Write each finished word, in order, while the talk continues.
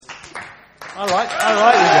I like you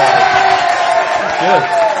guys. That's good.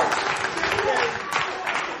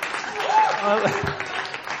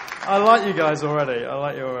 I like you guys already. I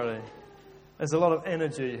like you already. There's a lot of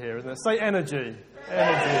energy here, isn't there? Say energy.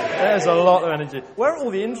 Energy. There's a lot of energy. Where are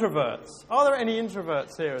all the introverts? Are there any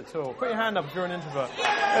introverts here at all? Put your hand up if you're an introvert.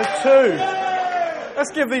 There's two.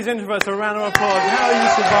 Let's give these introverts a round of applause. How are you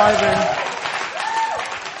surviving?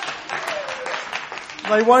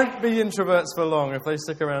 They won't be introverts for long if they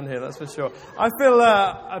stick around here, that's for sure. I feel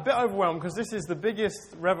a bit overwhelmed because this is the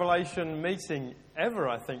biggest Revelation meeting ever,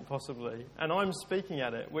 I think, possibly. And I'm speaking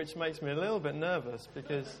at it, which makes me a little bit nervous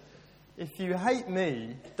because if you hate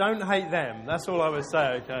me, don't hate them. That's all I would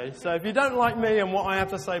say, okay? So if you don't like me and what I have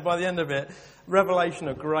to say by the end of it, Revelation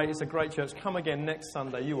are great. It's a great church. Come again next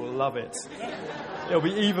Sunday. You will love it. It'll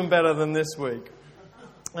be even better than this week.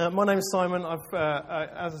 My name's Simon. As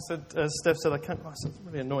I said, Steph said, it's a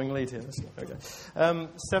really annoying lead here. Okay.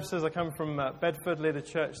 Steph says I come from Bedford, lead a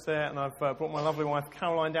church there, and I've brought my lovely wife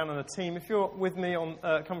Caroline down and a team. If you're with me on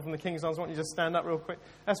coming from the King's Arms, I want you to stand up real quick.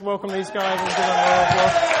 Let's welcome these guys and give them a round of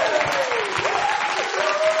applause.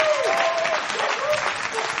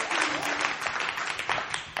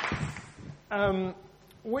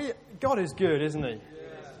 God is good, isn't He?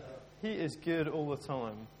 He is good all the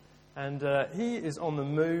time. And He is on the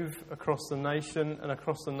move across the nation and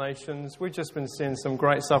across the nations. We've just been seeing some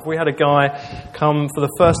great stuff. We had a guy come for the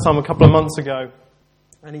first time a couple of months ago.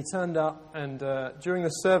 And he turned up and during the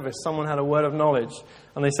service someone had a word of knowledge.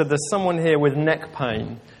 And they said, there's someone here with neck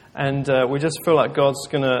pain. And we just feel like God's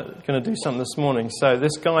going to do something this morning. So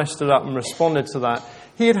this guy stood up and responded to that.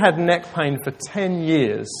 He had had neck pain for 10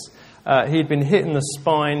 years. He'd been hit in the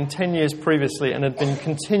spine 10 years previously and had been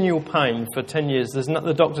continual pain for 10 years.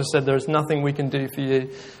 The doctor said, there is nothing we can do for you.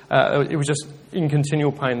 It was just in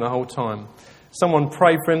continual pain the whole time. Someone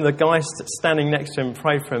prayed for him. The guy standing next to him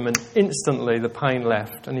prayed for him, and instantly the pain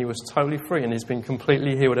left and he was totally free, and he's been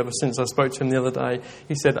completely healed ever since. I spoke to him the other day.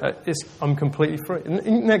 He said, I'm completely free.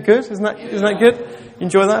 Isn't that good? Isn't that good?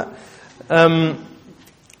 Enjoy that?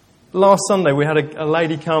 Last Sunday we had a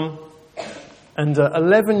lady come. And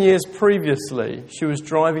 11 years previously, she was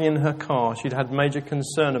driving in her car. She'd had major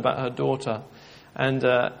concern about her daughter. And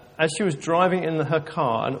as she was driving in her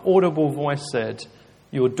car, an audible voice said,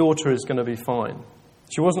 your daughter is going to be fine.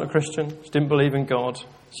 She wasn't a Christian. She didn't believe in God.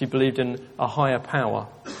 She believed in a higher power.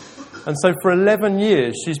 And so for 11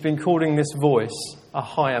 years, she's been calling this voice a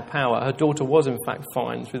higher power. Her daughter was, in fact,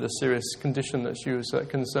 fine with a serious condition that she was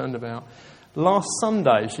concerned about. Last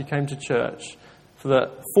Sunday, she came to church. For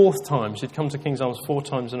the fourth time, she'd come to King's Arms 4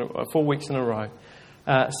 weeks in a row.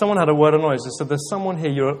 Someone had a word of knowledge. They said, there's someone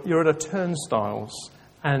here, you're at a turnstiles,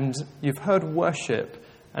 and you've heard worship,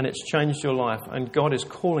 and it's changed your life, and God is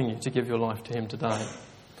calling you to give your life to Him today.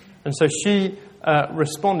 And so she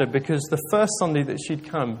responded, because the first Sunday that she'd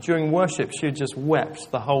come, during worship, she had just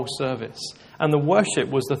wept the whole service. And the worship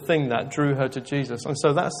was the thing that drew her to Jesus. And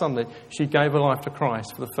so that Sunday, she gave her life to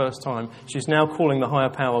Christ for the first time. She's now calling the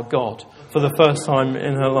higher power God for the first time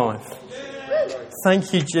in her life.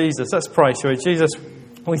 Thank you, Jesus. Let's pray, shall we? Jesus,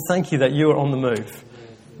 we thank you that you are on the move.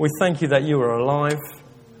 We thank you that you are alive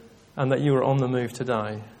and that you are on the move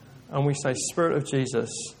today. And we say, Spirit of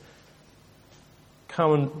Jesus,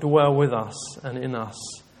 come and dwell with us and in us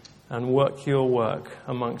and work your work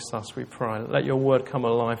amongst us, we pray. Let your word come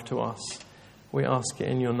alive to us. We ask it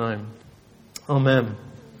in your name. Amen.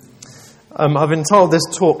 I've entitled this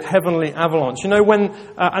talk, Heavenly Avalanche. You know, when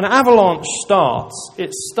an avalanche starts,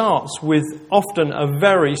 it starts with often a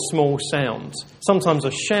very small sound. Sometimes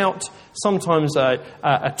a shout, sometimes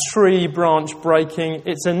a tree branch breaking.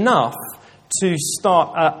 It's enough to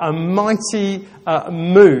start a mighty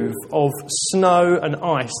move of snow and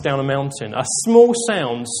ice down a mountain. A small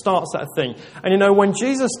sound starts that thing. And you know, when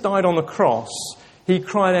Jesus died on the cross, He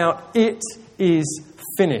cried out, "It is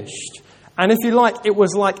finished." And if you like, it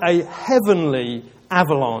was like a heavenly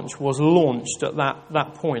avalanche was launched at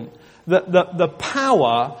that point. The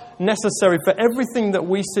power necessary for everything that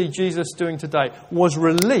we see Jesus doing today was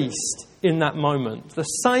released in that moment. The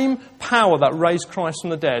same power that raised Christ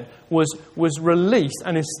from the dead was released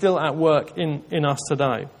and is still at work in us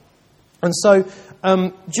today. And so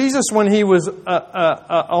Jesus, when He was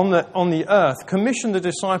on the earth, commissioned the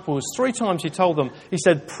disciples. 3 times He told them, He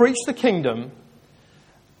said, preach the kingdom,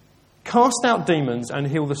 cast out demons and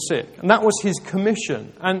heal the sick. And that was His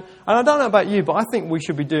commission. And I don't know about you, but I think we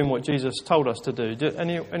should be doing what Jesus told us to do.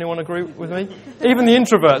 Anyone agree with me? Even the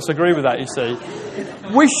introverts agree with that, you see.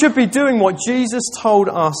 We should be doing what Jesus told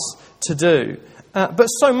us to do. But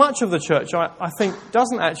so much of the church, I think,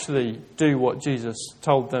 doesn't actually do what Jesus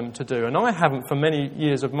told them to do. And I haven't for many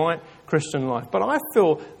years of my Christian life. But I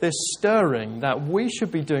feel this stirring that we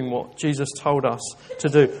should be doing what Jesus told us to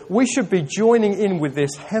do. We should be joining in with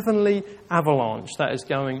this heavenly avalanche that is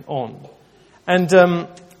going on. And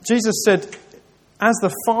Jesus said, "As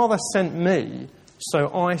the Father sent me,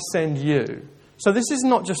 so I send you." So this is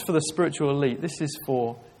not just for the spiritual elite. This is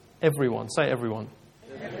for everyone. Say everyone.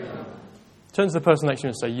 Everyone. Turn to the person next to you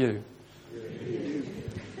and say, "You."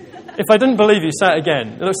 If I didn't believe you, say it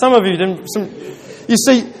again. Look, some of you didn't.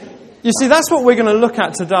 You see, that's what we're going to look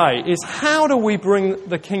at today, is how do we bring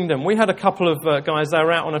the kingdom? We had a couple of guys, they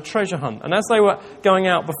were out on a treasure hunt. And as they were going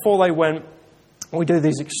out, before they went, we do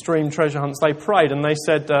these extreme treasure hunts, they prayed and they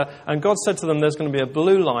said, and God said to them, there's going to be a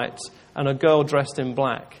blue light and a girl dressed in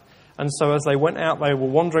black. And so as they went out, they were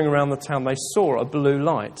wandering around the town, they saw a blue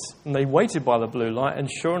light. And they waited by the blue light, and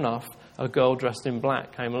sure enough, a girl dressed in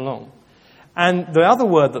black came along. And the other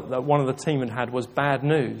word that one of the team had was bad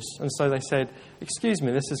news. And so they said, "Excuse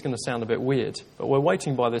me, this is going to sound a bit weird, but we're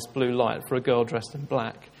waiting by this blue light for a girl dressed in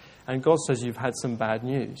black. And God says you've had some bad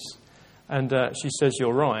news." And she says,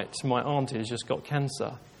 "You're right, my auntie has just got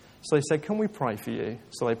cancer." So they said, "Can we pray for you?"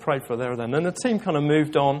 So they prayed for her there and then. And the team kind of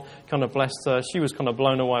moved on, kind of blessed her. She was kind of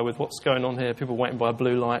blown away with what's going on here. People waiting by a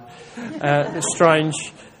blue light. It's strange.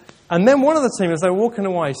 And then one of the team, as they were walking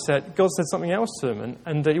away, said, God said something else to him.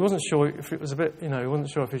 And he wasn't sure if it was a bit, he wasn't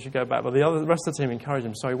sure if he should go back. But the rest of the team encouraged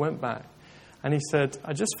him. So he went back. And he said,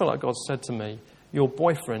 "I just feel like God said to me, your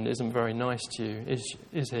boyfriend isn't very nice to you,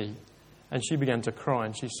 is he?" And she began to cry.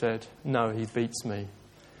 And she said, "No, he beats me."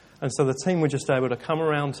 And so the team were just able to come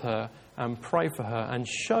around her and pray for her and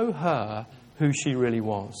show her who she really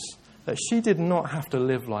was. That she did not have to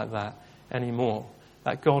live like that anymore.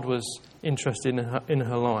 That God was interested in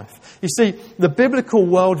her life. You see, the biblical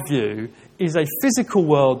worldview is a physical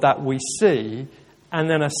world that we see and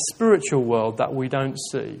then a spiritual world that we don't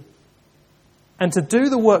see. And to do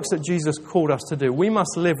the works that Jesus called us to do, we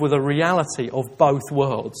must live with a reality of both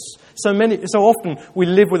worlds. So often we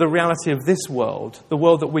live with a reality of this world, the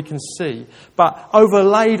world that we can see. But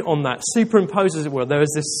overlaid on that, superimposed as it were, there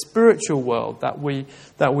is this spiritual world that we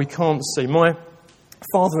can't see. My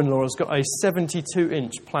father-in-law has got a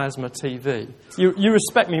 72-inch plasma TV. You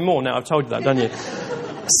respect me more now, I've told you that, don't you?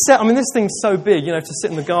 This thing's so big, to sit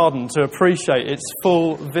in the garden to appreciate its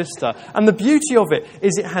full vista. And the beauty of it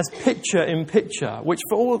is it has picture-in-picture, which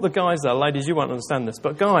for all of the guys there, ladies, you won't understand this,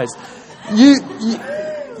 but guys,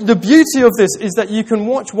 the beauty of this is that you can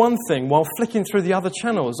watch one thing while flicking through the other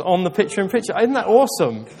channels on the picture-in-picture. Isn't that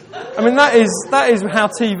awesome? That is how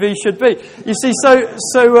TV should be. You see, so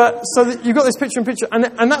you've got this picture-in-picture,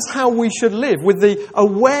 and that's how we should live, with the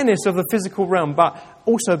awareness of the physical realm, but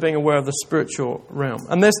also being aware of the spiritual realm.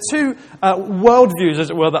 And there's two worldviews, as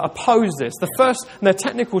it were, that oppose this. The first, and they're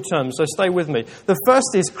technical terms, so stay with me. The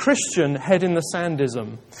first is Christian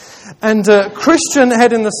head-in-the-sandism. And Christian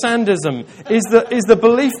head-in-the-sandism is the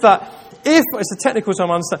belief that it's a technical term,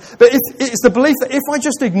 I understand, but it's the belief that if I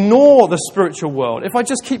just ignore the spiritual world, if I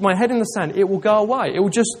just keep my head in the sand, it will go away. It will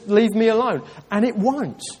just leave me alone. And it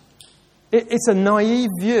won't. It's a naive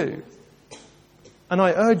view. And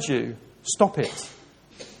I urge you, stop it.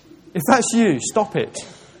 If that's you, stop it.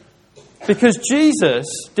 Because Jesus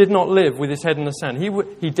did not live with his head in the sand.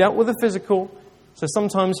 He dealt with the physical, so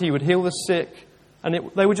sometimes he would heal the sick,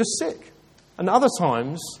 and they were just sick. And other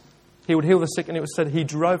times, he would heal the sick, and it was said he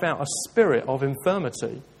drove out a spirit of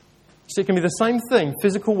infirmity. So it can be the same thing,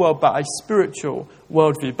 physical world, but a spiritual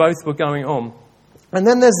worldview. Both were going on. And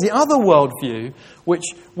then there's the other worldview, which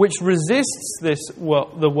resists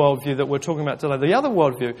the worldview that we're talking about today. The other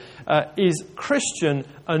worldview is Christian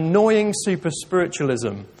annoying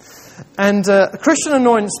super-spiritualism. And Christian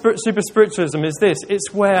annoying super-spiritualism is this.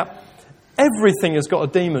 It's where everything has got a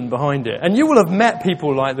demon behind it. And you will have met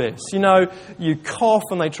people like this. You cough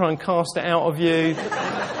and they try and cast it out of you.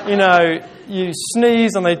 You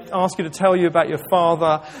sneeze and they ask you to tell you about your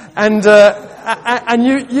father. And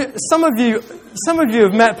some of you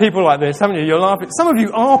have met people like this, haven't you? You're laughing. Some of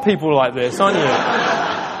you are people like this, aren't you?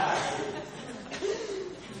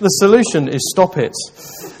 The solution is stop it.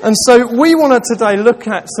 And so we want to today look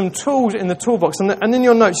at some tools in the toolbox. And in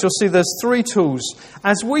your notes, you'll see there's 3 tools.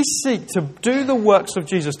 As we seek to do the works of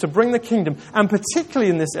Jesus, to bring the kingdom, and particularly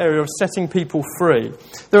in this area of setting people free,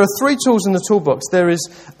 there are 3 tools in the toolbox. They're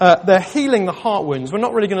healing the heart wounds. We're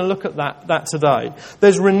not really going to look at that today.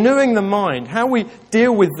 There's renewing the mind, how we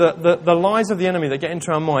deal with the lies of the enemy that get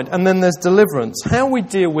into our mind. And then there's deliverance, how we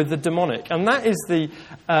deal with the demonic. And that is the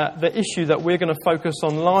issue that we're going to focus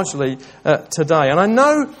on largely today. And I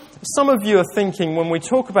know some of you are thinking, when we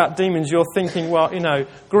talk about demons, you're thinking, well,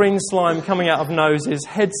 green slime coming out of noses,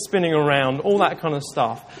 heads spinning around, all that kind of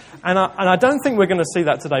stuff. And I don't think we're going to see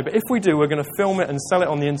that today, but if we do, we're going to film it and sell it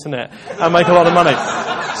on the internet and make a lot of money.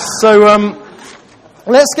 So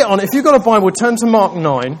let's get on. If you've got a Bible, turn to Mark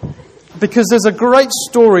 9, because there's a great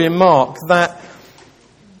story in Mark that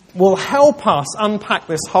will help us unpack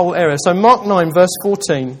this whole area. So Mark 9, verse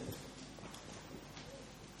 14.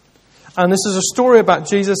 And this is a story about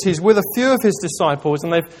Jesus. He's with a few of his disciples,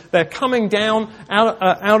 and they're coming down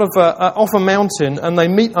off a mountain, and they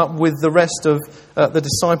meet up with the rest of the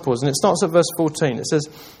disciples. And it starts at verse 14. It says,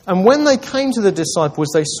 "And when they came to the disciples,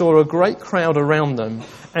 they saw a great crowd around them,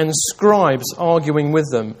 and scribes arguing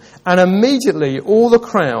with them. And immediately all the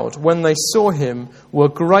crowd, when they saw him, were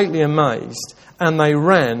greatly amazed, and they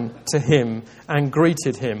ran to him and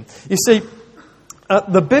greeted him." You see,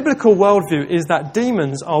 the biblical worldview is that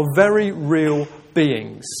demons are very real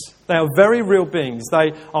beings. They are very real beings.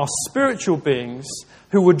 They are spiritual beings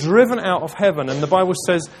who were driven out of heaven. And the Bible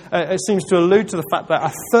says, it seems to allude to the fact that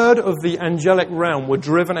a third of the angelic realm were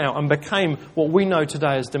driven out and became what we know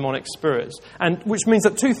today as demonic spirits. And which means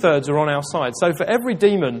that 2/3 are on our side. So for every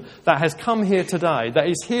demon that has come here today, that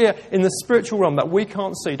is here in the spiritual realm that we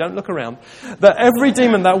can't see, don't look around, that every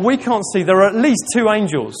demon that we can't see, there are at least 2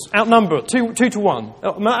 angels, outnumbered, 2 to 1.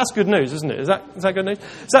 That's good news, isn't it? Is that good news?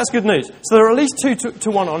 So that's good news. So there are at least 2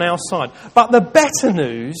 to 1 on our side. But the better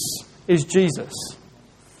news is Jesus.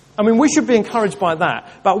 I mean, we should be encouraged by that,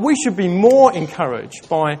 but we should be more encouraged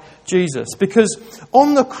by Jesus, because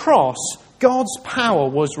on the cross, God's power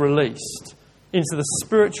was released into the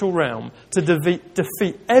spiritual realm to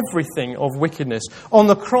defeat everything of wickedness. On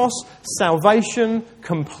the cross, salvation,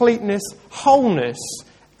 completeness, wholeness,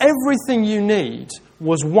 everything you need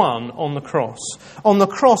was won on the cross. On the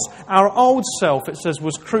cross, our old self, it says,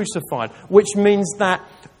 was crucified, which means that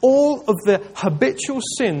all of the habitual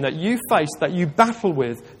sin that you face, that you battle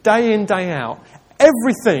with day in, day out,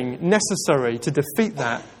 everything necessary to defeat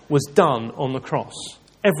that was done on the cross.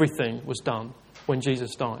 Everything was done when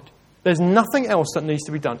Jesus died. There's nothing else that needs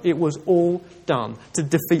to be done. It was all done to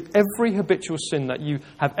defeat every habitual sin that you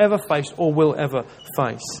have ever faced or will ever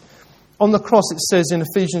face. On the cross, it says in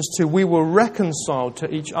Ephesians 2, we were reconciled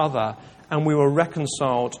to each other and we were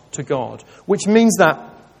reconciled to God, which means that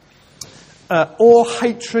all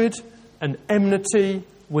hatred and enmity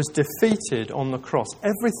was defeated on the cross.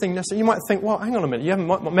 Everything necessary. You might think, well, hang on a minute, you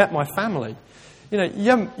haven't met my family. You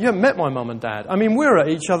haven't met my mum and dad. I mean, we're at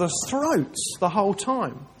each other's throats the whole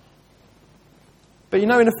time. But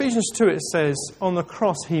in Ephesians 2 it says, on the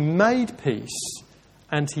cross he made peace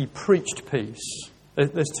and he preached peace.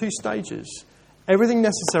 There's 2 stages. Everything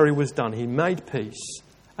necessary was done. He made peace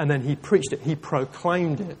and then he preached it. He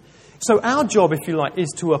proclaimed it. So our job, if you like, is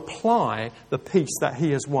to apply the peace that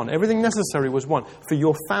he has won. Everything necessary was won for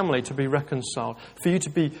your family to be reconciled, for you to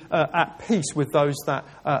be at peace with those that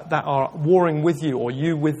are warring with you or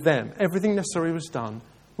you with them. Everything necessary was done.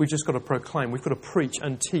 We've just got to proclaim. We've got to preach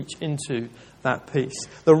and teach into that peace.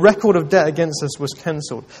 The record of debt against us was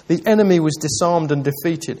cancelled. The enemy was disarmed and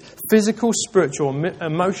defeated. Physical, spiritual,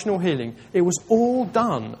 emotional healing. It was all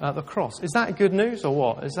done at the cross. Is that good news or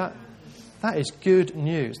what? That is good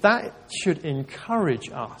news. That should encourage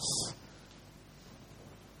us.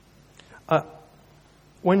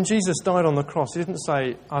 When Jesus died on the cross, he didn't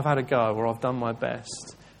say, I've had a go or I've done my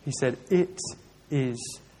best. He said, it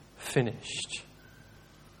is finished.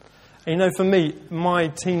 And for me, my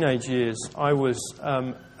teenage years, I was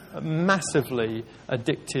massively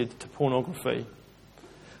addicted to pornography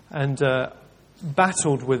and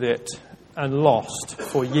battled with it and lost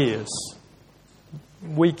for years.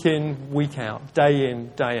 Week in, week out, day in,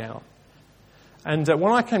 day out. And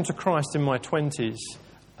when I came to Christ in my 20s,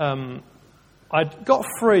 I'd got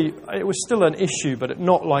free. It was still an issue, but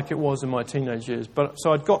not like it was in my teenage years.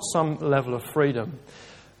 So I'd got some level of freedom.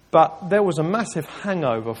 But there was a massive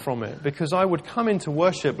hangover from it, because I would come into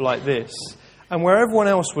worship like this, and where everyone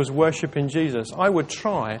else was worshipping Jesus, I would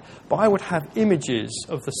try, but I would have images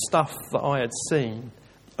of the stuff that I had seen.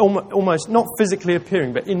 Almost not physically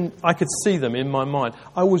appearing, but I could see them in my mind.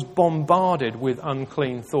 I was bombarded with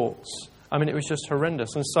unclean thoughts. I mean, it was just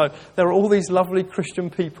horrendous. And so there were all these lovely Christian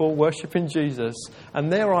people worshipping Jesus,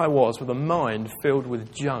 and there I was with a mind filled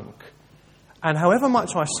with junk. And however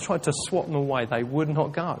much I tried to swat them away, they would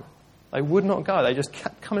not go. They would not go. They just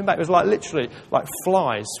kept coming back. It was literally like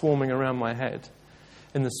flies swarming around my head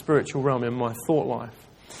in the spiritual realm, in my thought life.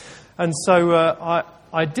 And so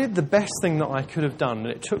I did the best thing that I could have done, and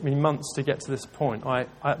it took me months to get to this point.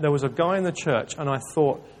 There was a guy in the church, and I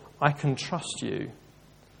thought, I can trust you.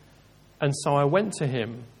 And so I went to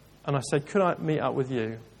him, And I said, could I meet up with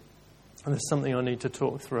you? And there's something I need to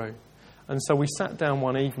talk through. And so we sat down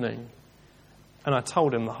one evening, and I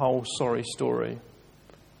told him the whole sorry story.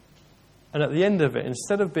 And at the end of it,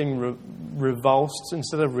 instead of being revulsed,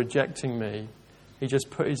 instead of rejecting me, he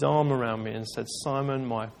just put his arm around me and said, Simon,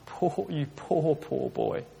 you poor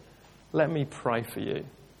boy, let me pray for you.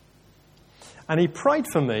 And he prayed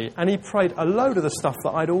for me, and he prayed a load of the stuff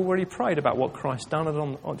that I'd already prayed about, what Christ had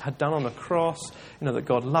done on the cross, that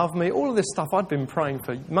God loved me, all of this stuff I'd been praying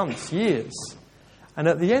for months, years. And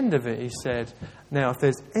at the end of it, he said, now, if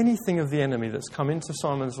there's anything of the enemy that's come into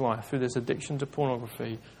Simon's life through this addiction to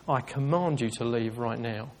pornography, I command you to leave right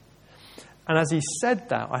now. And as he said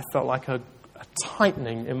that, I felt like a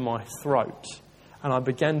tightening in my throat. And I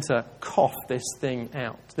began to cough this thing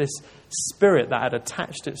out. This spirit that had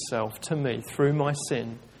attached itself to me through my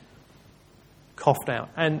sin coughed out.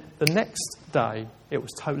 And the next day, it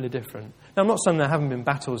was totally different. Now, I'm not saying there haven't been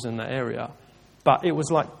battles in that area, but it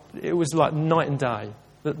was like night and day.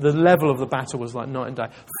 The level of the battle was like night and day.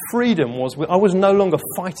 Freedom was, I was no longer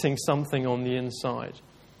fighting something on the inside.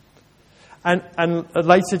 And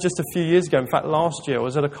later, just a few years ago, in fact, last year, I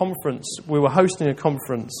was at a conference. We were hosting a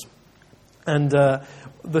conference. And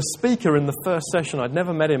the speaker in the first session, I'd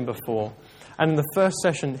never met him before. And in the first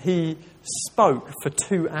session, he spoke for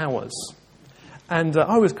 2 hours. And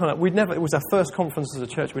I was it was our first conference as a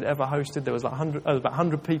church we'd ever hosted. There was about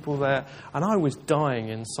 100 people there. And I was dying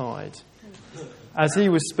inside. As he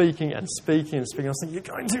was speaking and speaking and speaking, I was thinking, you're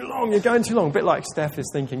going too long. A bit like Steph is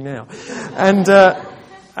thinking now. And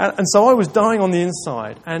so I was dying on the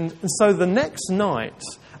inside. And so the next night,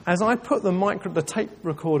 as I put the tape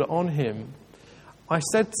recorder on him, I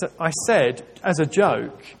said as a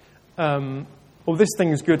joke, this thing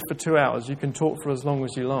is good for 2 hours. You can talk for as long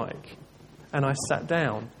as you like. And I sat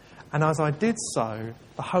down. And as I did so,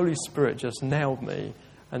 the Holy Spirit just nailed me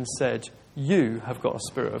and said, you have got a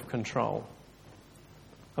spirit of control.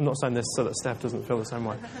 I'm not saying this so that Steph doesn't feel the same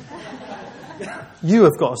way. You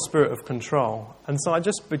have got a spirit of control. And so I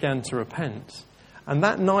just began to repent. And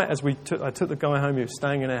that night, as I took the guy home, he was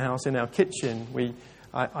staying in our house, in our kitchen,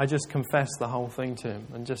 I just confessed the whole thing to him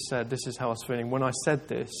and just said, this is how I was feeling. When I said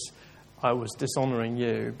this, I was dishonouring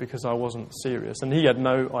you because I wasn't serious. And he had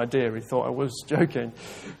no idea. He thought I was joking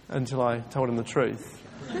until I told him the truth.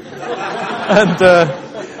 And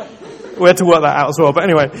we had to work that out as well. But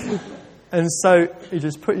anyway, and so he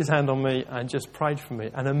just put his hand on me and just prayed for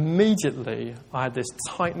me. And immediately I had this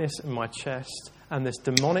tightness in my chest. And this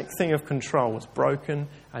demonic thing of control was broken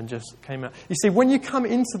and just came out. You see, when you come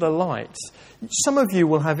into the light, some of you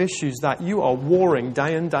will have issues that you are warring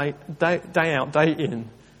day out, day in.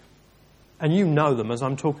 And you know them. As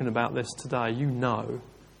I'm talking about this today, you know.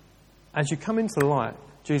 As you come into the light,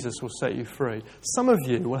 Jesus will set you free. Some of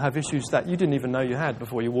you will have issues that you didn't even know you had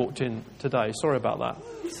before you walked in today. Sorry about that.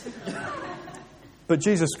 But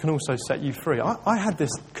Jesus can also set you free. I had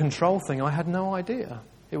this control thing. I had no idea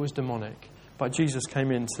it was demonic. But Jesus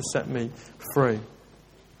came in to set me free.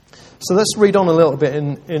 So let's read on a little bit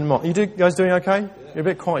in Mark. You guys doing okay? You're a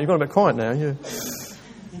bit quiet. You've gone a bit quiet now. The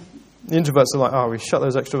introverts are like, we shut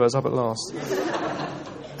those extroverts up at last.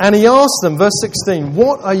 And he asked them, verse 16,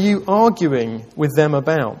 what are you arguing with them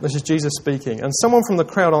about? This is Jesus speaking. And someone from the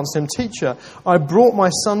crowd answered him, Teacher, I brought my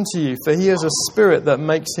son to you, for he has a spirit that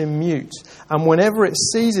makes him mute. And whenever it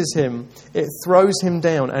seizes him, it throws him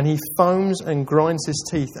down, and he foams and grinds his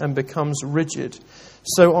teeth and becomes rigid.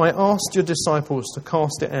 So I asked your disciples to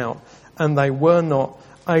cast it out, and they were not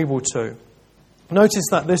able to. Notice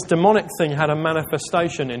that this demonic thing had a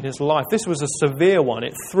manifestation in his life. This was a severe one.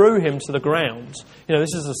 It threw him to the ground.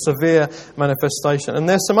 This is a severe manifestation. And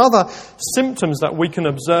there's some other symptoms that we can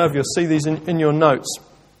observe. You'll see these in your notes.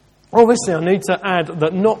 Obviously, I need to add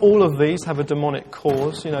that not all of these have a demonic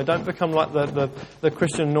cause. Don't become like the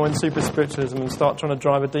Christian annoying super spiritualism and start trying to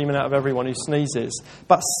drive a demon out of everyone who sneezes.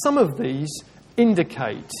 But some of these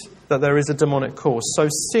indicate that there is a demonic cause. So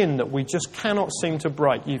sin that we just cannot seem to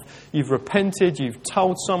break. You've repented, you've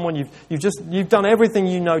told someone, you've done everything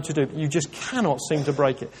you know to do, but you just cannot seem to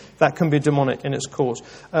break it. That can be demonic in its cause.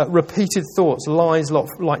 Repeated thoughts, lies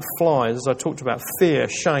like flies, as I talked about, fear,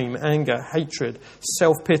 shame, anger, hatred,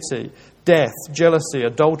 self-pity, death, jealousy,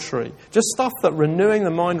 adultery. Just stuff that renewing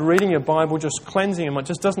the mind, reading your Bible, just cleansing your mind,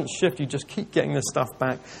 just doesn't shift. You just keep getting this stuff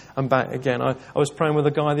back and back again. I was praying with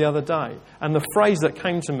a guy the other day, and the phrase that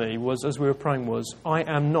came to me was, as we were praying, was, I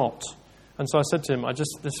am not. And so I said to him,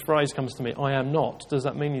 this phrase comes to me, I am not. Does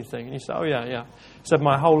that mean anything? And he said, oh yeah. He said,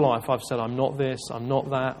 my whole life I've said, I'm not this, I'm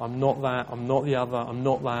not that, I'm not that, I'm not the other, I'm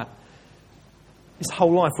not that. His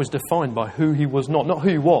whole life was defined by who he was not who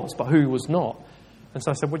he was, but who he was not. And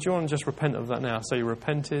so I said, would you want to just repent of that now? So he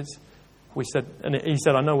repented. We said, and he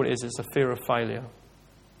said, I know what it is. It's a fear of failure.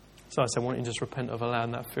 So I said, why don't you just repent of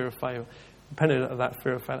allowing that fear of failure? Repented of that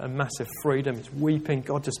fear of failure, and massive freedom. He's weeping.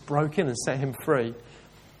 God just broke in and set him free.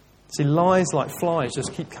 See, lies like flies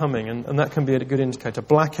just keep coming, and that can be a good indicator.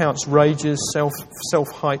 Blackouts, rages,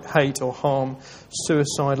 self-hate or harm,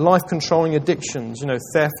 suicide, life-controlling addictions,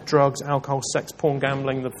 theft, drugs, alcohol, sex, porn,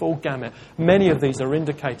 gambling, the full gamut. Many of these are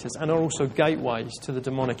indicators and are also gateways to the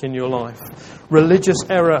demonic in your life. Religious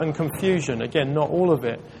error and confusion, again, not all of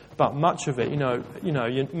it, but much of it.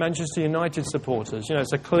 Manchester United supporters,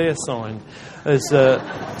 it's a clear sign there's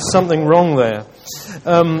something wrong there.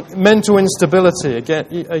 Mental instability,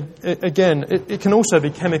 again, it can also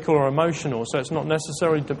be chemical or emotional, so it's not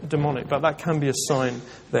necessarily demonic, but that can be a sign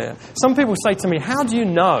there. Some people say to me, how do you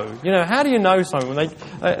know? How do you know something?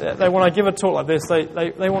 When I give a talk like this,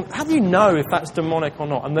 they want, how do you know if that's demonic or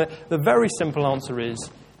not? And the very simple answer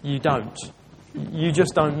is, you don't. You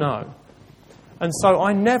just don't know. And so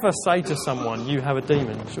I never say to someone, you have a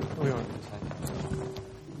demon.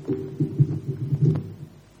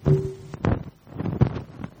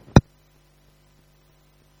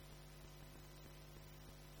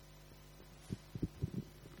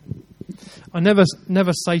 I never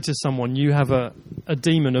say to someone, you have a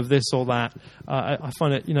demon of this or that. I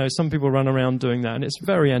find it, some people run around doing that, and it's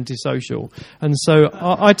very antisocial. And so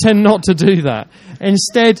I tend not to do that.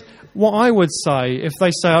 Instead, what I would say, if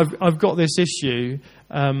they say, I've got this issue,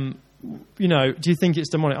 do you think it's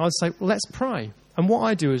demonic? I'd say, well, let's pray. And what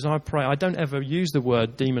I do is I pray. I don't ever use the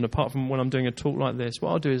word demon apart from when I'm doing a talk like this.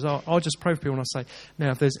 What I'll do is I'll just pray for people and I'll say,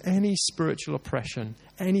 now, if there's any spiritual oppression,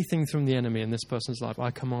 anything from the enemy in this person's life,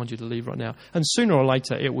 I command you to leave right now. And sooner or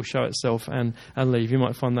later, it will show itself and leave. You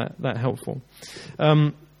might find that helpful.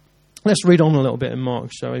 Let's read on a little bit in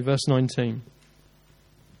Mark, shall we? Verse 19.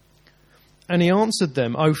 And he answered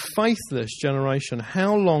them, O faithless generation,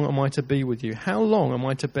 how long am I to be with you? How long am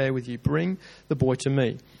I to bear with you? Bring the boy to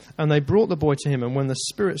me. And they brought the boy to him, and when the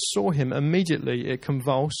spirit saw him, immediately it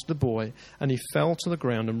convulsed the boy, and he fell to the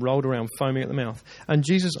ground and rolled around, foaming at the mouth. And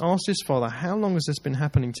Jesus asked his father, how long has this been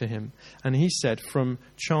happening to him? And he said, from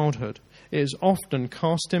childhood. It has often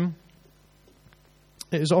cast him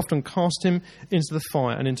into the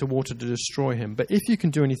fire and into water to destroy him. But if you can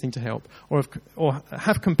do anything to help, or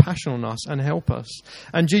have compassion on us and help us.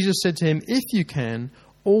 And Jesus said to him, if you can,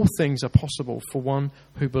 all things are possible for one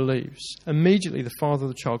who believes. Immediately the father of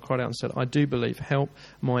the child cried out and said, I do believe, help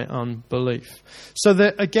my unbelief. So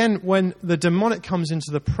that again, when the demonic comes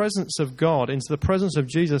into the presence of God, into the presence of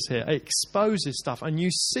Jesus here, it exposes stuff and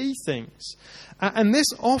you see things. And this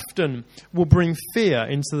often will bring fear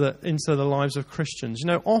into the lives of Christians.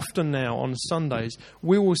 Often now on Sundays,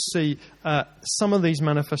 we will see some of these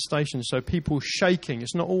manifestations. So people shaking,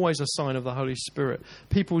 it's not always a sign of the Holy Spirit.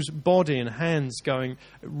 People's body and hands going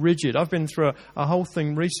rigid. I've been through a whole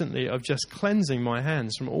thing recently of just cleansing my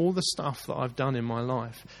hands from all the stuff that I've done in my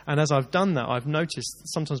life. And as I've done that, I've noticed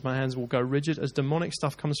sometimes my hands will go rigid as demonic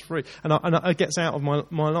stuff comes free. And it gets out of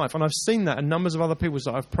my life. And I've seen that in numbers of other people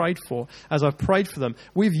that I've prayed for. As I've prayed for them,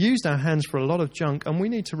 we've used our hands for a lot of junk, and we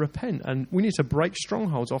need to repent and we need to break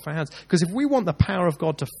strongholds off our hands. Because if we want the power of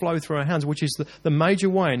God to flow through our hands, which is the major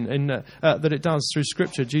way that it does through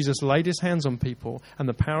Scripture, Jesus laid his hands on people and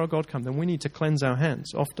the power of God came, then we need to cleanse our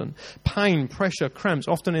hands often. Pain, pressure, cramps,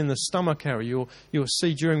 often in the stomach area. You'll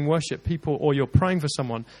see during worship people, or you're praying for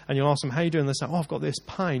someone and you'll ask them, how you doing? They say, I've got this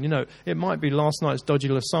pain. It might be last night's dodgy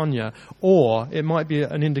lasagna, or it might be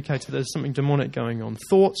an indicator there's something demonic going on.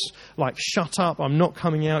 Thoughts like, shut up, I'm not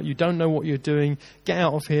coming out, you don't know what you're doing, get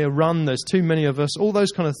out of here, run, there's too many of us, all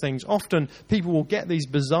those kind of things. Often people will get these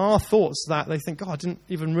bizarre thoughts that they think, I didn't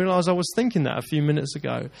even realize I was thinking that a few minutes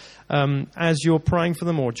ago. As you're praying for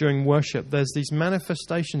them or during worship, there's these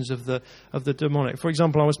manifestations of the demonic. For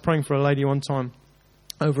example, I was praying for a lady one time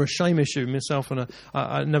over a shame issue, myself and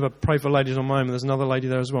I never pray for ladies on my own. There's another lady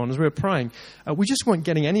there as well. And as we were praying, we just weren't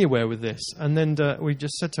getting anywhere with this. And then we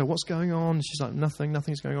just said to her, what's going on? And she's like,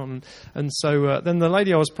 nothing's going on. And so then the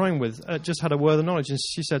lady I was praying with just had a word of knowledge. And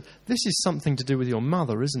she said, this is something to do with your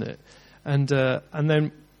mother, isn't it? And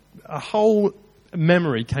then a whole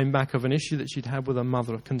memory came back of an issue that she'd had with her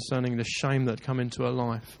mother concerning the shame that had come into her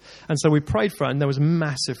life. And so we prayed for her, and there was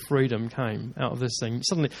massive freedom came out of this thing.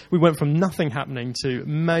 Suddenly we went from nothing happening to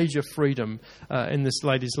major freedom in this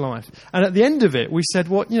lady's life. And at the end of it, we said,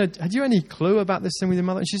 had you any clue about this thing with your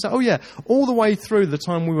mother? And she said, oh yeah, all the way through the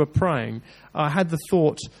time we were praying, I had the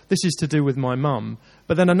thought, this is to do with my mum.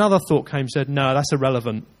 But then another thought came, said, no, that's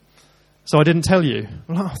irrelevant. So I didn't tell you.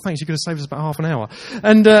 Well, thanks, you could have saved us about half an hour.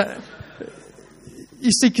 And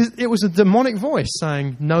You see, 'cause it was a demonic voice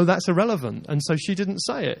saying, no, that's irrelevant. And so she didn't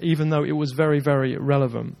say it, even though it was very, very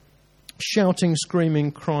relevant. Shouting,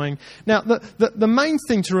 screaming, crying. Now, the main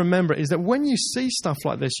thing to remember is that when you see stuff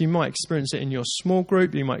like this, you might experience it in your small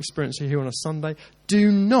group, you might experience it here on a Sunday.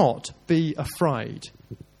 Do not be afraid.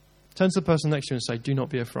 Turn to the person next to you and say, do not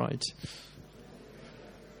be afraid.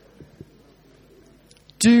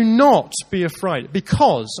 Do not be afraid.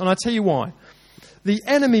 Because, and I tell you why, the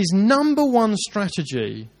enemy's number one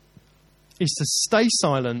strategy is to stay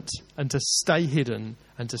silent and to stay hidden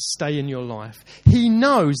and to stay in your life. He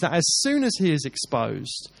knows that as soon as he is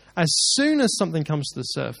exposed, as soon as something comes to the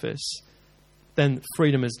surface, then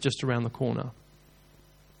freedom is just around the corner.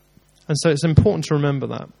 And so it's important to remember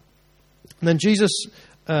that. And then Jesus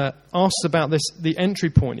asks about this, the entry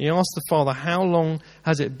point. He asks the Father, how long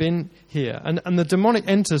has it been here? And the demonic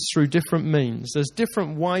enters through different means. There's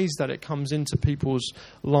different ways that it comes into people's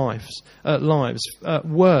lives.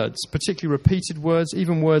 Words, particularly repeated words,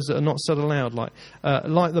 even words that are not said aloud. Like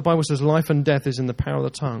the Bible says, life and death is in the power of the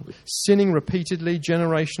tongue. Sinning repeatedly,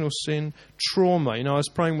 generational sin, trauma. I was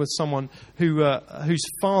praying with someone whose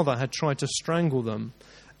father had tried to strangle them.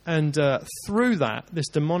 And through that, this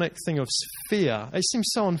demonic thing of fear, it seems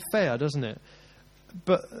so unfair, doesn't it?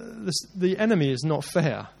 But the enemy is not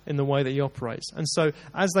fair in the way that he operates. And so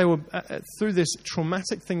as they were, through this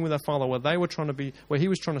traumatic thing with their father, where he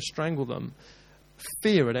was trying to strangle them,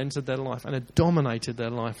 fear had entered their life and had dominated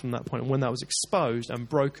their life from that point. And when that was exposed and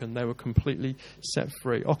broken, they were completely set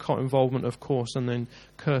free. Occult involvement, of course, and then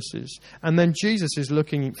curses. And then Jesus is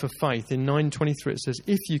looking for faith. In 9:23 it says,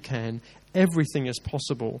 if you can, everything is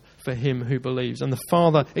possible for him who believes. And the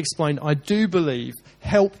Father explained, I do believe,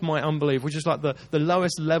 help my unbelief, which is like the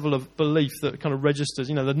lowest level of belief that kind of registers.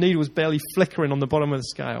 The needle was barely flickering on the bottom of the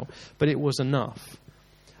scale, but it was enough.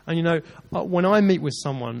 And when I meet with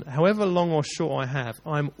someone, however long or short I have,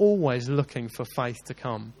 I'm always looking for faith to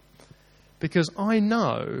come. Because I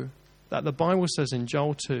know that the Bible says in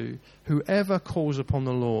Joel 2, whoever calls upon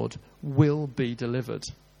the Lord will be delivered.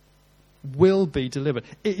 Will be delivered.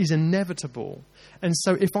 It is inevitable. And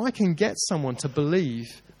so if I can get someone to believe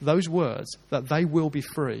those words, that they will be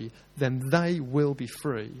free, then they will be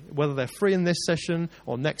free. Whether they're free in this session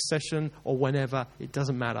or next session or whenever, it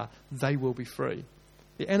doesn't matter. They will be free.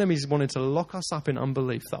 The enemy's wanted to lock us up in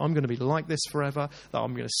unbelief, that I'm going to be like this forever, that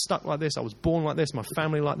I'm going to stuck like this, I was born like this, my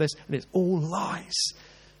family like this, and it's all lies.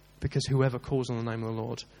 Because whoever calls on the name of the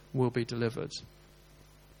Lord will be delivered.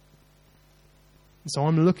 And so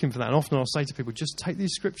I'm looking for that. And often I'll say to people, just take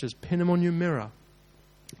these scriptures, pin them on your mirror.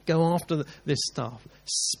 Go after this stuff.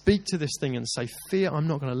 Speak to this thing and say, fear, I'm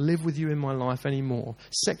not going to live with you in my life anymore.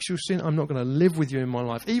 Sexual sin, I'm not going to live with you in my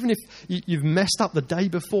life. Even if you've messed up the day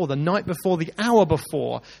before, the night before, the hour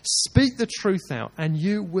before, speak the truth out and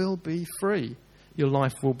you will be free. Your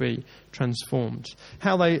life will be transformed.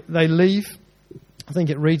 How they leave, I think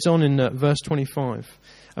it reads on in verse 25.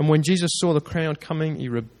 And when Jesus saw the crowd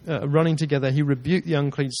coming, running together, he rebuked the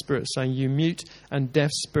unclean spirit, saying, you mute and deaf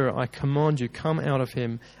spirit, I command you, come out of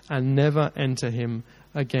him and never enter him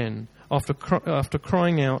again. After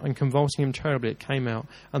crying out and convulsing him terribly, it came out,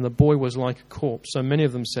 and the boy was like a corpse. So many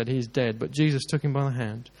of them said, he's dead. But Jesus took him by the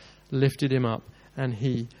hand, lifted him up, and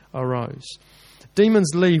he arose.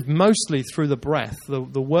 Demons leave mostly through the breath. The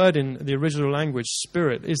word in the original language,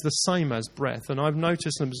 spirit, is the same as breath. And I've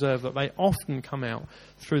noticed and observed that they often come out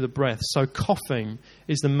through the breath. So coughing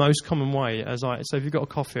is the most common way. So if you've got a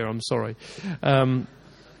cough here, I'm sorry.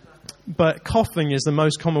 But coughing is the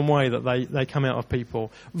most common way that they come out of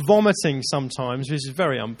people. Vomiting sometimes, which is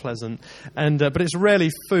very unpleasant. But it's rarely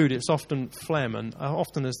food, it's often phlegm. And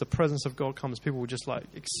often as the presence of God comes, people will just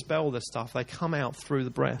expel this stuff. They come out through the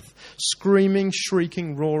breath. Screaming,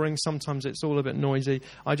 shrieking, roaring, sometimes it's all a bit noisy.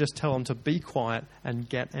 I just tell them to be quiet and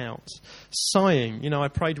get out. Sighing. I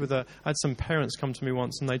had some parents come to me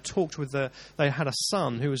once and they had a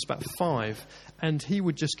son who was about 5. And he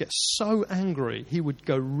would just get so angry, he would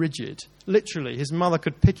go rigid. Literally, his mother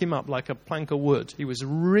could pick him up like a plank of wood. He was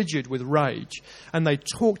rigid with rage. And they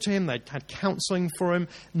talked to him, they had counselling for him.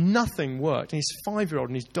 Nothing worked. And he's 5-year-old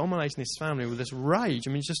and he's dominating his family with this rage.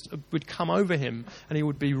 It just would come over him and he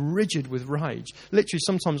would be rigid with rage. Literally,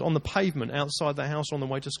 sometimes on the pavement outside the house on the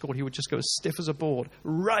way to school, he would just go as stiff as a board.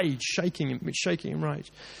 Rage, shaking in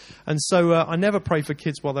rage. And so I never prayed for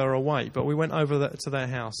kids while they were away, but we went over to their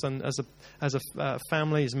house. And as a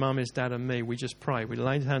family, his mum, his dad and me, we just prayed. We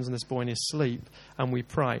laid hands on this boy in his sleep and we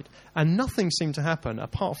prayed. And nothing seemed to happen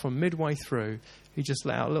apart from midway through, he just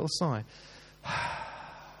let out a little sigh.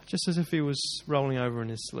 Just as if he was rolling over in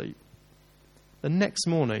his sleep. The next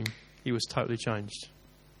morning, he was totally changed.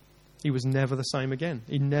 He was never the same again.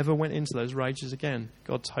 He never went into those rages again.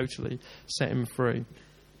 God totally set him free.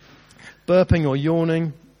 Burping or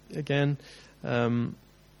yawning, again,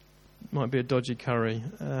 might be a dodgy curry,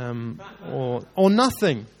 or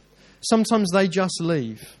nothing. Sometimes they just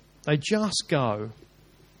leave. They just go.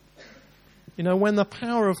 You know, when the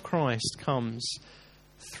power of Christ comes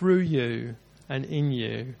through you and in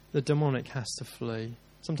you, the demonic has to flee.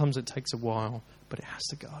 Sometimes it takes a while, but it has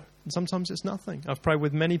to go. And sometimes it's nothing. I've prayed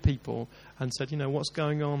with many people and said, you know, what's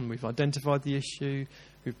going on? We've identified the issue.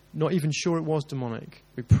 We're not even sure it was demonic.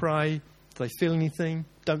 We pray. Do they feel anything?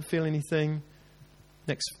 Don't feel anything?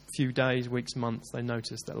 Next few days, weeks, months, they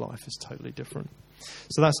notice their life is totally different.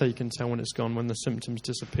 So that's how you can tell when it's gone, when the symptoms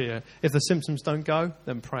disappear. If the symptoms don't go,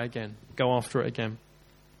 then pray again. Go after it again.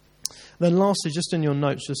 Then lastly, just in your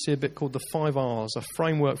notes, you'll see a bit called the 5 R's, a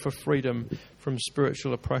framework for freedom from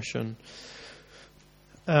spiritual oppression.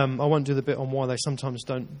 I won't do the bit on why they sometimes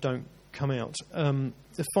don't come out.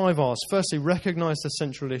 The 5 R's. Firstly, recognise the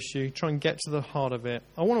central issue. Try and get to the heart of it.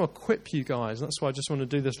 I want to equip you guys. That's why I just want to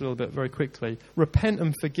do this a little bit very quickly. Repent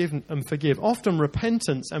and forgive. Often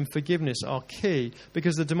repentance and forgiveness are key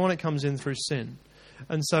because the demonic comes in through sin.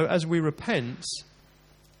 And so as we repent,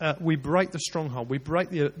 we break the stronghold. We break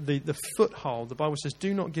the foothold. The Bible says,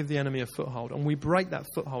 do not give the enemy a foothold. And we break that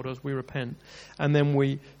foothold as we repent. And then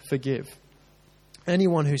we forgive.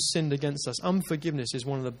 Anyone who's sinned against us, unforgiveness is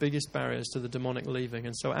one of the biggest barriers to the demonic leaving.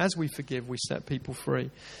 And so as we forgive, we set people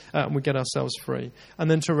free and we get ourselves free. And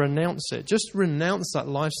then to renounce it, just renounce that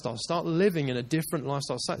lifestyle. Start living in a different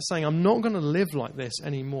lifestyle. Start saying, I'm not going to live like this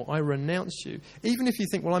anymore. I renounce you. Even if you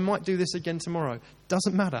think, well, I might do this again tomorrow.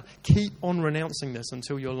 Doesn't matter. Keep on renouncing this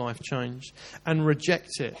until your life changes. And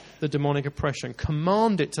reject it, the demonic oppression.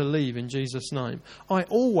 Command it to leave in Jesus' name. I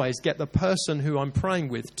always get the person who I'm praying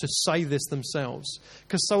with to say this themselves.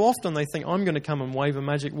 Because so often they think I'm going to come and wave a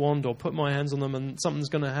magic wand or put my hands on them and something's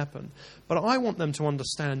going to happen. But I want them to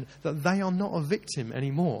understand that they are not a victim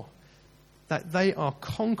anymore. That they are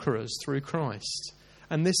conquerors through Christ.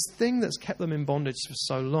 And this thing that's kept them in bondage for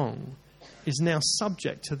so long is now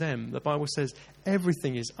subject to them. The Bible says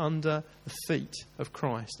everything is under the feet of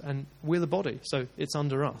Christ. And we're the body, so it's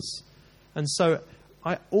under us. And so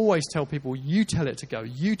I always tell people, you tell it to go,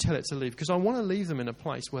 you tell it to leave, because I want to leave them in a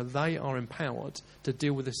place where they are empowered to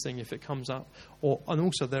deal with this thing if it comes up, and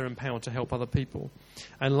also they're empowered to help other people.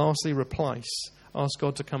 And lastly, replace. Ask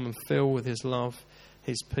God to come and fill with his love,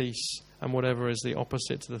 his peace, and whatever is the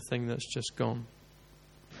opposite to the thing that's just gone.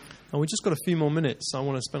 And we've just got a few more minutes I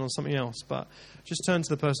want to spend on something else, but just turn to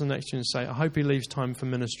the person next to you and say, I hope he leaves time for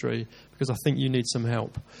ministry, because I think you need some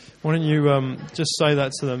help. Why don't you just say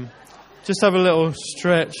that to them? Just have a little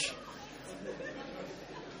stretch.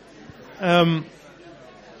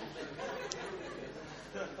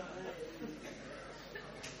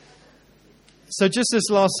 So just this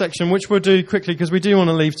last section, which we'll do quickly because we do want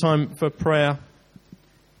to leave time for prayer,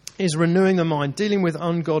 is renewing the mind, dealing with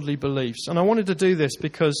ungodly beliefs. And I wanted to do this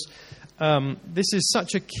because this is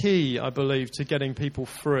such a key, I believe, to getting people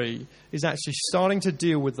free, is actually starting to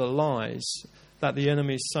deal with the lies that the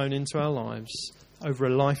enemy has sown into our lives over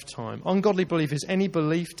a lifetime. Ungodly belief is any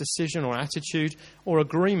belief, decision or attitude or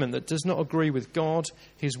agreement that does not agree with God,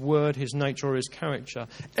 his word, his nature or his character.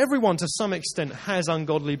 Everyone to some extent has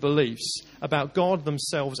ungodly beliefs about God,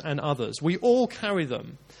 themselves and others. We all carry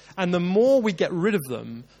them. And the more we get rid of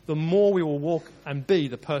them, the more we will walk and be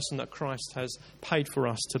the person that Christ has paid for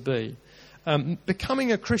us to be.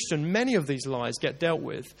 Becoming a Christian, many of these lies get dealt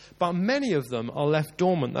with, but many of them are left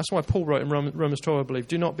dormant. That's why Paul wrote in Romans 12, I believe,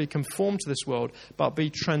 do not be conformed to this world, but be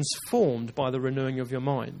transformed by the renewing of your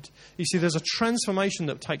mind. You see, there's a transformation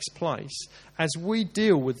that takes place as we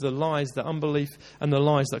deal with the lies, the unbelief, and the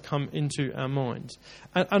lies that come into our mind.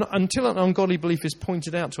 And until an ungodly belief is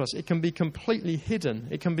pointed out to us, it can be completely hidden.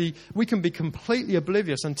 We can be completely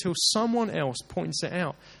oblivious until someone else points it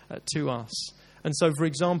out to us. And so, for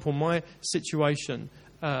example, my situation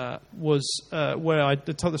was where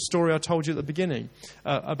the story I told you at the beginning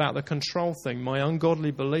about the control thing. My ungodly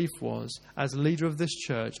belief was, as leader of this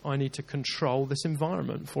church, I need to control this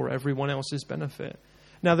environment for everyone else's benefit.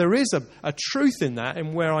 Now, there is a truth in that,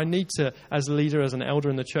 in where I need to, as a leader, as an elder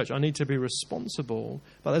in the church, I need to be responsible.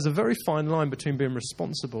 But there's a very fine line between being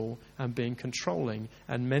responsible and being controlling,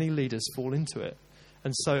 and many leaders fall into it.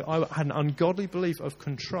 And so I had an ungodly belief of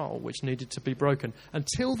control which needed to be broken.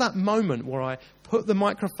 Until that moment where I put the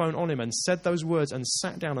microphone on him and said those words and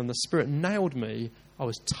sat down and the Spirit nailed me, I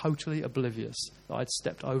was totally oblivious that I'd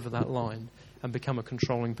stepped over that line and become a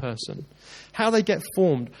controlling person. How they get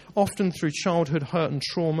formed, often through childhood hurt and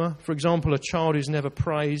trauma. For example, a child who's never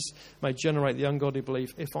praised may generate the ungodly belief,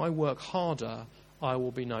 if I work harder, I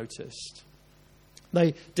will be noticed.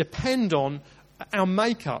 They depend on our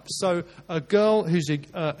makeup. So a girl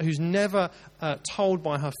who's never told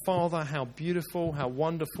by her father how beautiful, how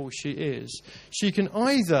wonderful she is, she can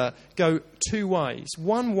either go two ways.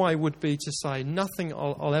 One way would be to say, nothing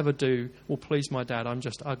I'll ever do will please my dad, I'm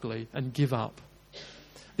just ugly, and give up.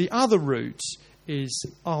 The other route is,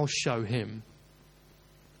 I'll show him.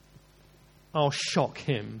 I'll shock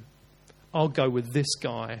him. I'll go with this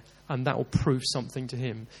guy, and that will prove something to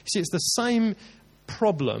him. See, it's the same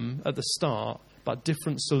problem at the start, but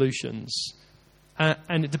different solutions.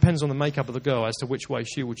 And it depends on the makeup of the girl as to which way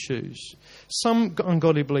she will choose. Some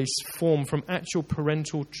ungodly beliefs form from actual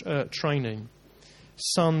parental training.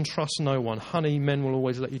 Son, trust no one. Honey, men will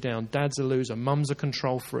always let you down. Dad's a loser. Mum's a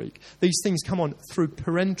control freak. These things come on through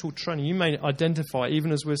parental training. You may identify,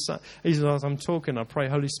 even as I'm talking, I pray,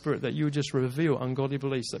 Holy Spirit, that you would just reveal ungodly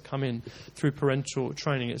beliefs that come in through parental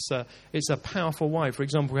training. It's a powerful way. For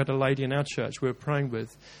example, we had a lady in our church we were praying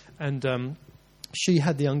with, and she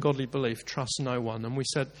had the ungodly belief, trust no one. And we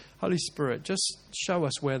said, Holy Spirit, just show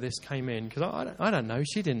us where this came in. Because I don't know.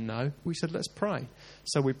 She didn't know. We said, let's pray.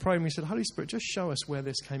 So we prayed and we said, Holy Spirit, just show us where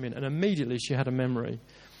this came in. And immediately she had a memory.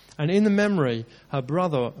 And in the memory, her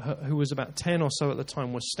brother, who was about 10 or so at the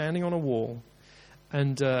time, was standing on a wall.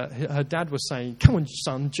 And her dad was saying, come on,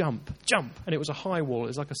 son, jump, jump. And it was a high wall. It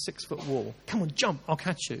was like a 6-foot wall. Come on, jump, I'll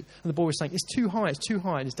catch you. And the boy was saying, it's too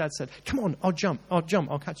high. And his dad said, come on, I'll jump, I'll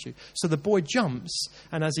catch you. So the boy jumps,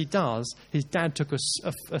 and as he does, his dad took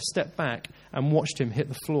a step back and watched him hit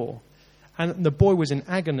the floor. And the boy was in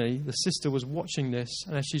agony. The sister was watching this.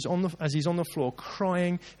 And as he's on the floor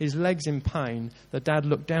crying, his legs in pain, the dad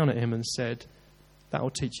looked down at him and said, that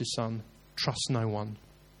will teach your son, trust no one.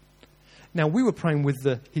 Now, we were praying with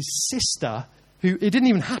his sister, who it didn't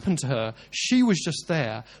even happen to her. She was just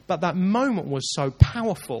there. But that moment was so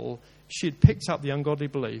powerful, she had picked up the ungodly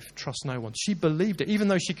belief, trust no one. She believed it. Even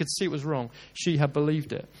though she could see it was wrong, she had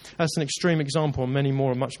believed it. That's an extreme example, and many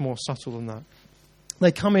more are much more subtle than that.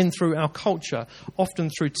 They come in through our culture, often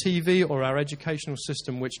through TV or our educational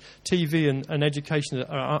system, which TV and education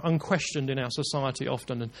are unquestioned in our society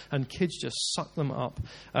often, and kids just suck them up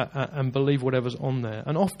and believe whatever's on there.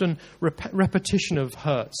 And often repetition of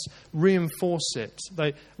hurts reinforce it.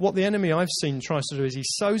 What the enemy I've seen tries to do is he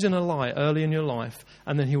sows in a lie early in your life,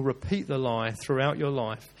 and then he'll repeat the lie throughout your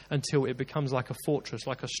life until it becomes like a fortress,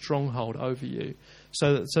 like a stronghold over you.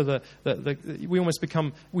 So we almost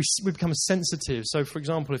become sensitive. So, for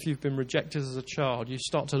example, if you've been rejected as a child, you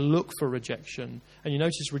start to look for rejection. And you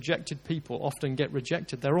notice rejected people often get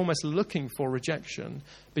rejected. They're almost looking for rejection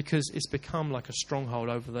because it's become like a stronghold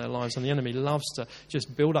over their lives. And the enemy loves to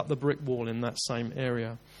just build up the brick wall in that same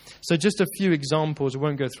area. So just a few examples. I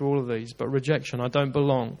won't go through all of these. But rejection, I don't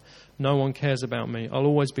belong. No one cares about me. I'll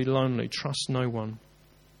always be lonely. Trust no one.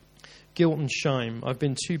 Guilt and shame. I've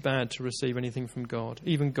been too bad to receive anything from God.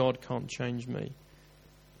 Even God can't change me.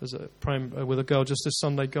 There's a praying with a girl just this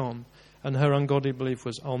Sunday gone, and her ungodly belief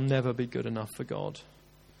was, I'll never be good enough for God.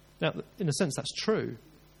 Now, in a sense, that's true.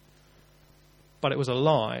 But it was a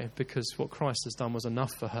lie, because what Christ has done was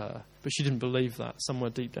enough for her. But she didn't believe that somewhere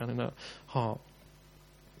deep down in her heart.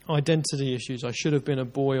 Identity issues. I should have been a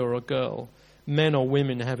boy or a girl. Men or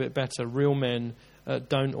women have it better. Real men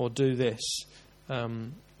don't or do this.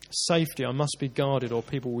 Safety, I must be guarded or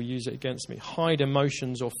people will use it against me. Hide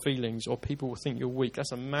emotions or feelings or people will think you're weak.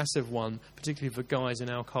 That's a massive one, particularly for guys in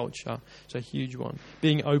our culture. It's a huge one.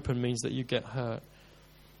 Being open means that you get hurt.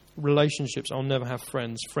 Relationships, I'll never have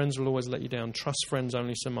friends. Friends will always let you down. Trust friends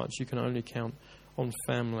only so much. You can only count on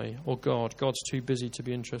family. Or God. God's too busy to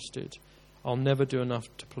be interested. I'll never do enough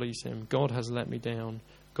to please him. God has let me down.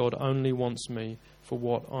 God only wants me for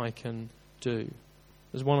what I can do.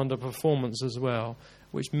 There's one under performance as well,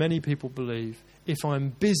 which many people believe, if I'm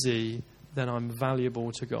busy, then I'm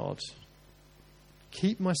valuable to God.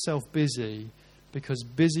 Keep myself busy because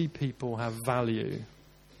busy people have value.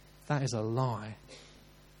 That is a lie.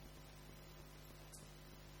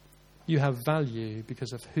 You have value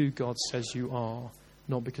because of who God says you are,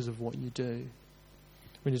 not because of what you do.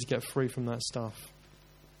 We need to get free from that stuff.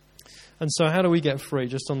 And so how do we get free?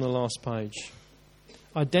 Just on the last page.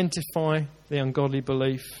 Identify the ungodly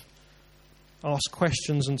belief. Ask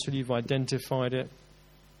questions until you've identified it.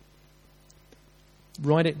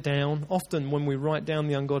 Write it down. Often when we write down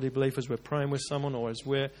the ungodly belief as we're praying with someone or as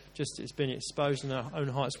it's been exposed in our own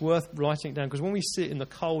heart, it's worth writing it down, because when we sit in the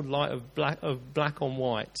cold light of black on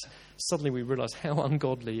white, suddenly we realise how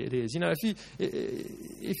ungodly it is. You know,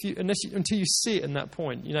 until you see it in that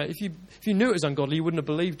point, you know, if you knew it was ungodly, you wouldn't have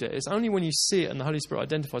believed it. It's only when you see it and the Holy Spirit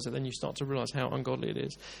identifies it, then you start to realise how ungodly it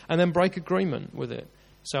is. And then break agreement with it.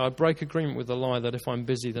 So I break agreement with the lie that if I'm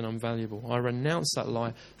busy, then I'm valuable. I renounce that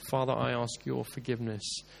lie. Father, I ask your forgiveness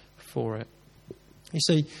for it. You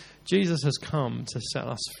see, Jesus has come to set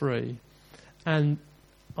us free. And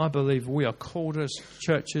I believe we are called as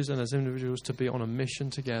churches and as individuals to be on a mission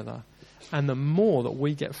together. And the more that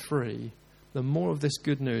we get free, the more of this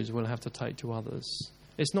good news we'll have to take to others.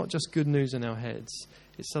 It's not just good news in our heads.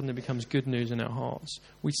 It suddenly becomes good news in our hearts.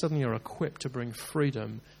 We suddenly are equipped to bring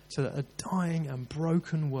freedom to a dying and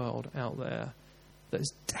broken world out there that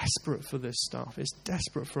is desperate for this stuff. It's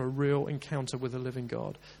desperate for a real encounter with a living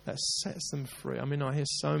God that sets them free. I mean, I hear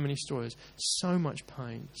so many stories, so much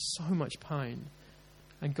pain.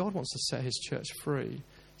 And God wants to set his church free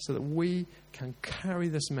so that we can carry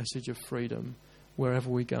this message of freedom wherever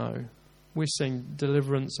we go. We're seeing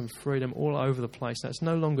deliverance and freedom all over the place. That's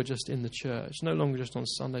no longer just in the church, no longer just on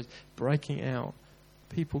Sundays, breaking out.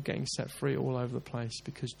 People getting set free all over the place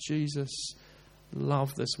because Jesus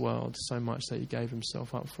loved this world so much that he gave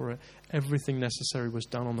himself up for it. Everything necessary was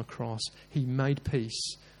done on the cross. He made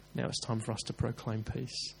peace. Now it's time for us to proclaim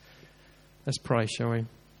peace. Let's pray, shall we?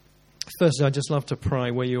 Firstly, I'd just love to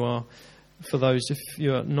pray where you are. For those, if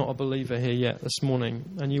you're not a believer here yet this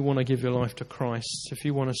morning and you want to give your life to Christ, if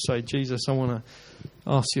you want to say, Jesus, I want to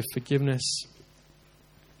ask your forgiveness,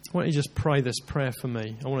 why don't you just pray this prayer for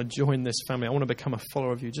me? I want to join this family. I want to become a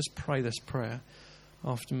follower of you. Just pray this prayer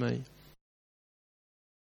after me.